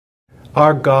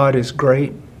Our God is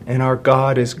great and our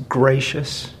God is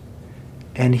gracious,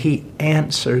 and He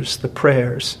answers the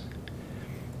prayers,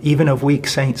 even of weak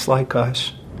saints like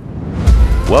us.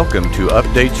 Welcome to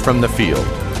Updates from the Field,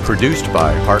 produced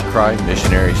by HeartCry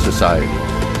Missionary Society.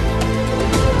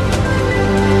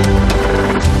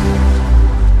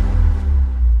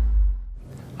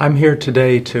 I'm here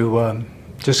today to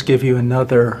just give you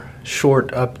another short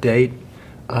update.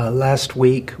 Last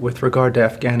week, with regard to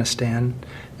Afghanistan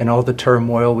and all the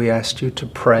turmoil, we asked you to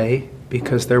pray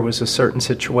because there was a certain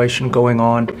situation going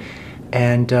on,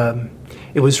 and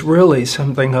it was really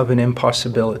something of an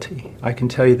impossibility. I can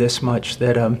tell you this much,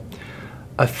 that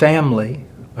a family,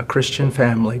 a Christian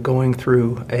family, going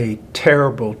through a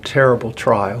terrible, terrible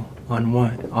trial on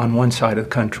one side of the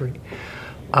country,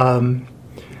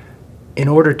 in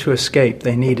order to escape,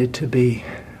 they needed to be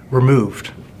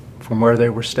removed from where they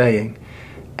were staying.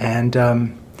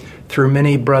 And through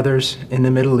many brothers in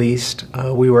the Middle East,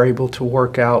 we were able to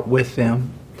work out with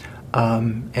them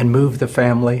and move the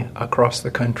family across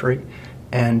the country.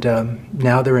 And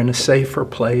now they're in a safer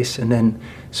place. And then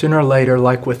sooner or later,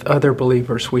 like with other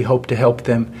believers, we hope to help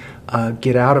them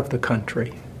get out of the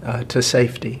country to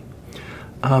safety.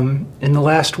 In the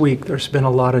last week, there's been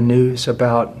a lot of news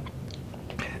about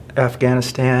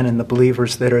Afghanistan and the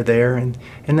believers that are there, and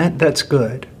that's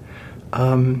good.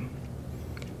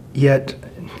 Yet,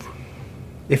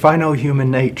 if I know human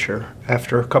nature,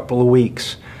 after a couple of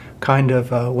weeks, kind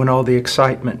of when all the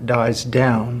excitement dies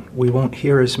down, we won't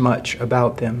hear as much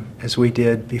about them as we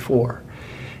did before.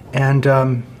 And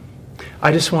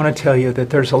I just want to tell you that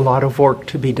there's a lot of work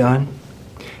to be done,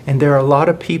 and there are a lot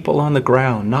of people on the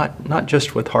ground, not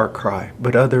just with HeartCry,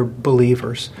 but other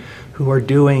believers who are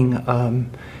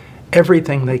doing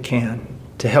everything they can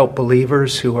to help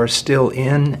believers who are still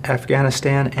in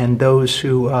Afghanistan and those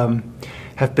who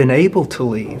have been able to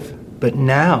leave, but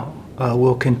now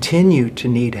will continue to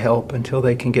need help until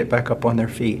they can get back up on their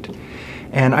feet.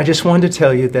 And I just wanted to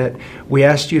tell you that we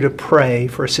asked you to pray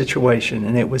for a situation,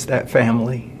 and it was that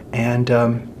family. And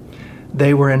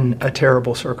they were in a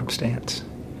terrible circumstance.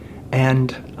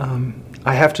 And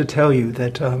I have to tell you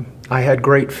that I had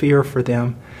great fear for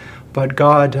them, but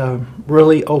God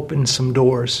really opened some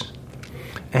doors.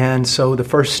 And so the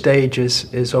first stage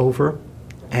is over,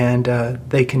 and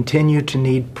they continue to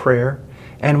need prayer,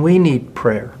 and we need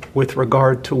prayer with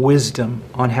regard to wisdom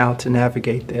on how to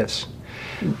navigate this.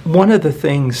 One of the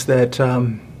things that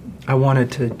I wanted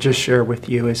to just share with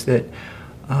you is that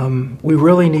we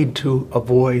really need to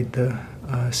avoid the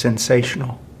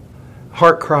sensational.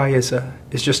 HeartCry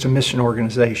is just a mission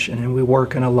organization, and we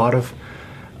work in a lot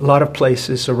of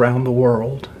places around the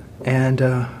world,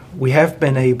 and we have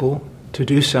been able to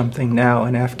do something now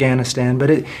in Afghanistan, but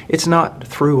it's not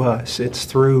through us. It's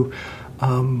through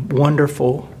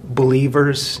wonderful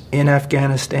believers in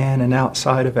Afghanistan and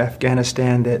outside of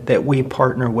Afghanistan that we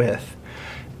partner with,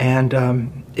 and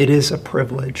it is a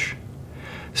privilege.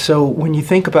 So when you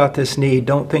think about this need,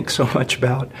 don't think so much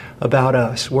about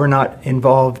us. We're not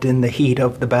involved in the heat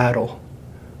of the battle.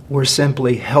 We're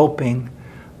simply helping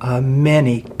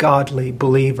many godly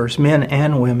believers, men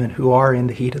and women, who are in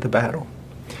the heat of the battle.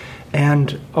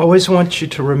 And I always want you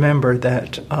to remember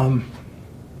that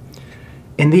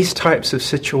in these types of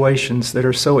situations that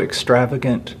are so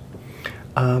extravagant,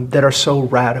 that are so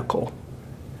radical,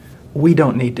 we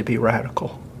don't need to be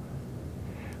radical.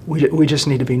 We just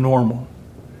need to be normal.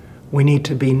 We need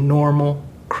to be normal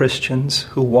Christians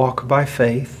who walk by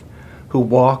faith, who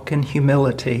walk in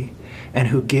humility, and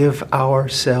who give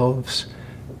ourselves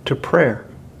to prayer.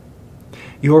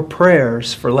 Your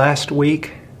prayers for last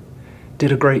week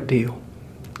did a great deal.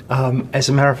 As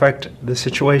a matter of fact, the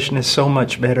situation is so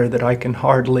much better that I can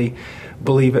hardly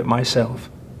believe it myself.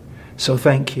 So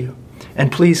thank you.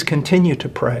 And please continue to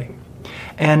pray.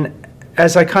 And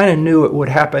as I kind of knew it would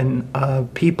happen,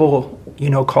 people,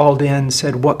 called in,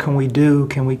 said, what can we do?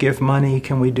 Can we give money?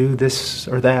 Can we do this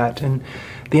or that? And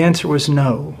the answer was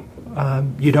no.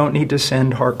 You don't need to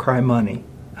send HeartCry money.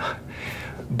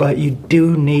 But you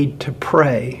do need to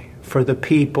pray for the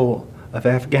people of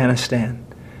Afghanistan.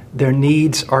 Their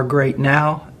needs are great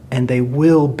now, and they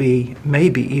will be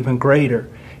maybe even greater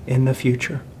in the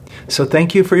future. So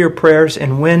thank you for your prayers,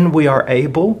 and when we are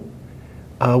able,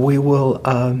 we will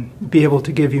be able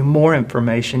to give you more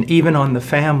information, even on the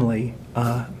family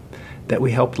that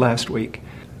we helped last week.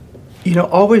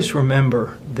 Always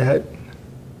remember that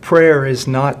prayer is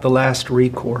not the last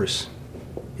recourse.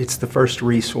 It's the first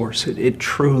resource. It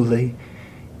truly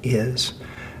is.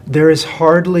 There is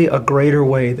hardly a greater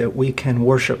way that we can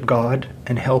worship God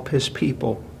and help His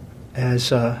people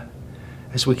as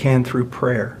we can through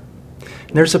prayer.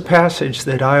 And there's a passage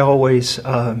that I always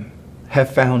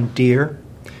have found dear.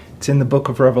 It's in the book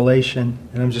of Revelation,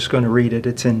 and I'm just going to read it.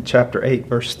 It's in chapter 8,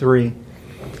 verse 3.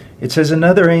 It says,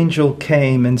 "Another angel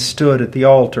came and stood at the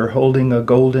altar holding a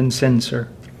golden censer,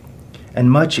 and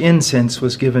much incense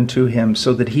was given to him,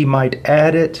 so that he might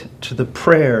add it to the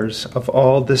prayers of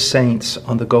all the saints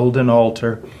on the golden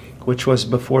altar, which was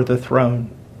before the throne.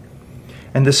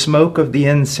 And the smoke of the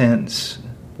incense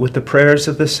with the prayers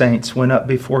of the saints went up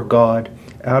before God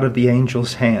out of the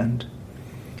angel's hand.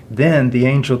 Then the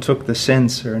angel took the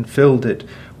censer and filled it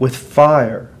with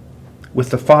fire, with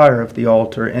the fire of the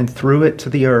altar, and threw it to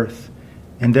the earth.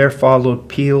 And there followed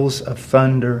peals of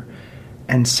thunder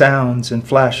and sounds and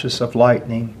flashes of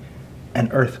lightning and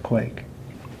earthquake."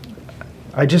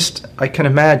 I can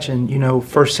imagine,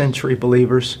 first century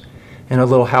believers in a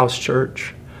little house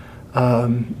church.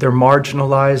 They're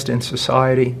marginalized in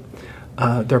society.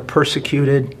 They're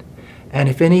persecuted. And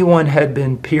if anyone had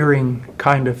been peering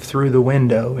kind of through the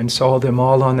window and saw them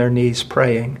all on their knees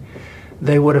praying,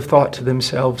 they would have thought to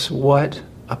themselves, what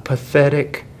a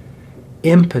pathetic,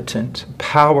 impotent,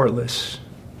 powerless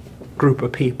group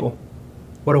of people.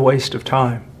 What a waste of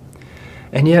time.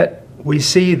 And yet we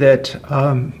see that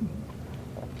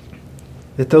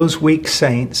those weak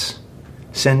saints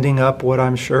sending up what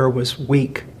I'm sure was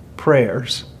weak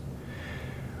prayers,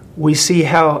 we see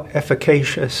how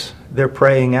efficacious their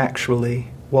praying actually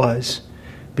was,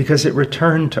 because it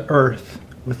returned to earth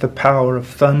with the power of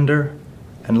thunder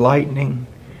and lightning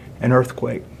and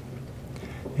earthquake.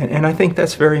 And I think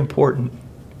that's very important.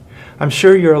 I'm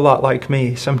sure you're a lot like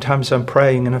me. Sometimes I'm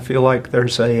praying and I feel like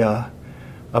there's a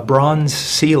bronze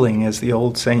ceiling, as the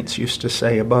old saints used to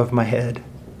say, above my head,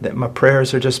 that my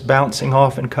prayers are just bouncing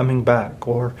off and coming back.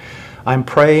 Or I'm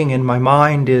praying and my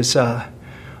mind is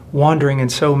wandering in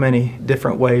so many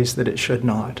different ways that it should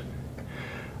not.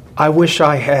 I wish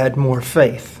I had more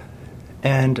faith,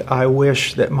 and I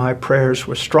wish that my prayers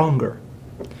were stronger.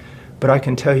 But I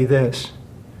can tell you this: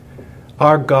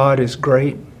 our God is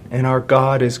great, and our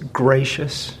God is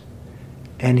gracious,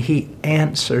 and He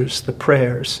answers the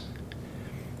prayers,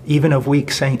 even of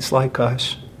weak saints like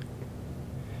us.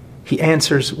 He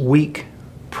answers weak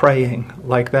praying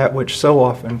like that which so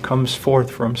often comes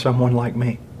forth from someone like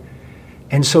me.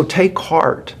 And so take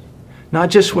heart, not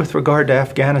just with regard to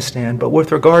Afghanistan, but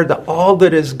with regard to all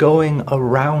that is going on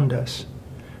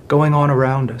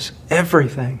around us,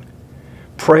 everything.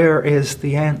 Prayer is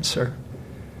the answer.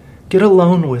 Get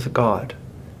alone with God.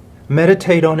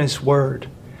 Meditate on His Word,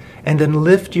 and then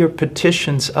lift your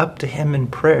petitions up to Him in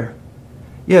prayer.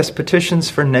 Yes, petitions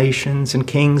for nations and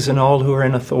kings and all who are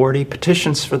in authority,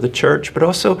 petitions for the church, but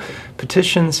also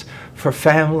petitions for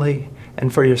family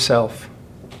and for yourself.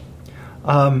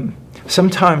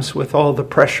 Sometimes with all the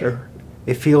pressure,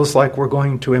 it feels like we're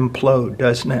going to implode,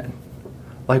 doesn't it?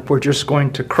 Like we're just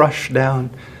going to crush down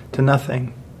to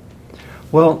nothing.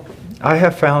 Well, I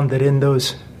have found that in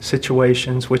those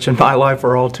situations, which in my life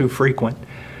are all too frequent,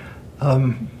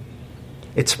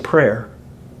 it's prayer.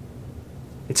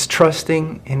 It's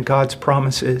trusting in God's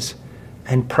promises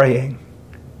and praying.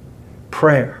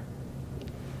 Prayer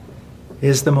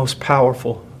is the most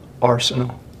powerful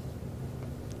arsenal.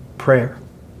 Prayer.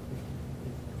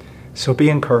 So be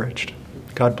encouraged.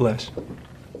 God bless.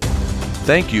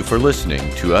 Thank you for listening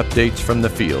to Updates from the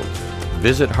Field.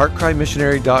 Visit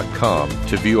heartcrymissionary.com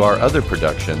to view our other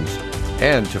productions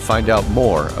and to find out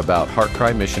more about Heart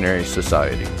Cry Missionary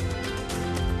Society.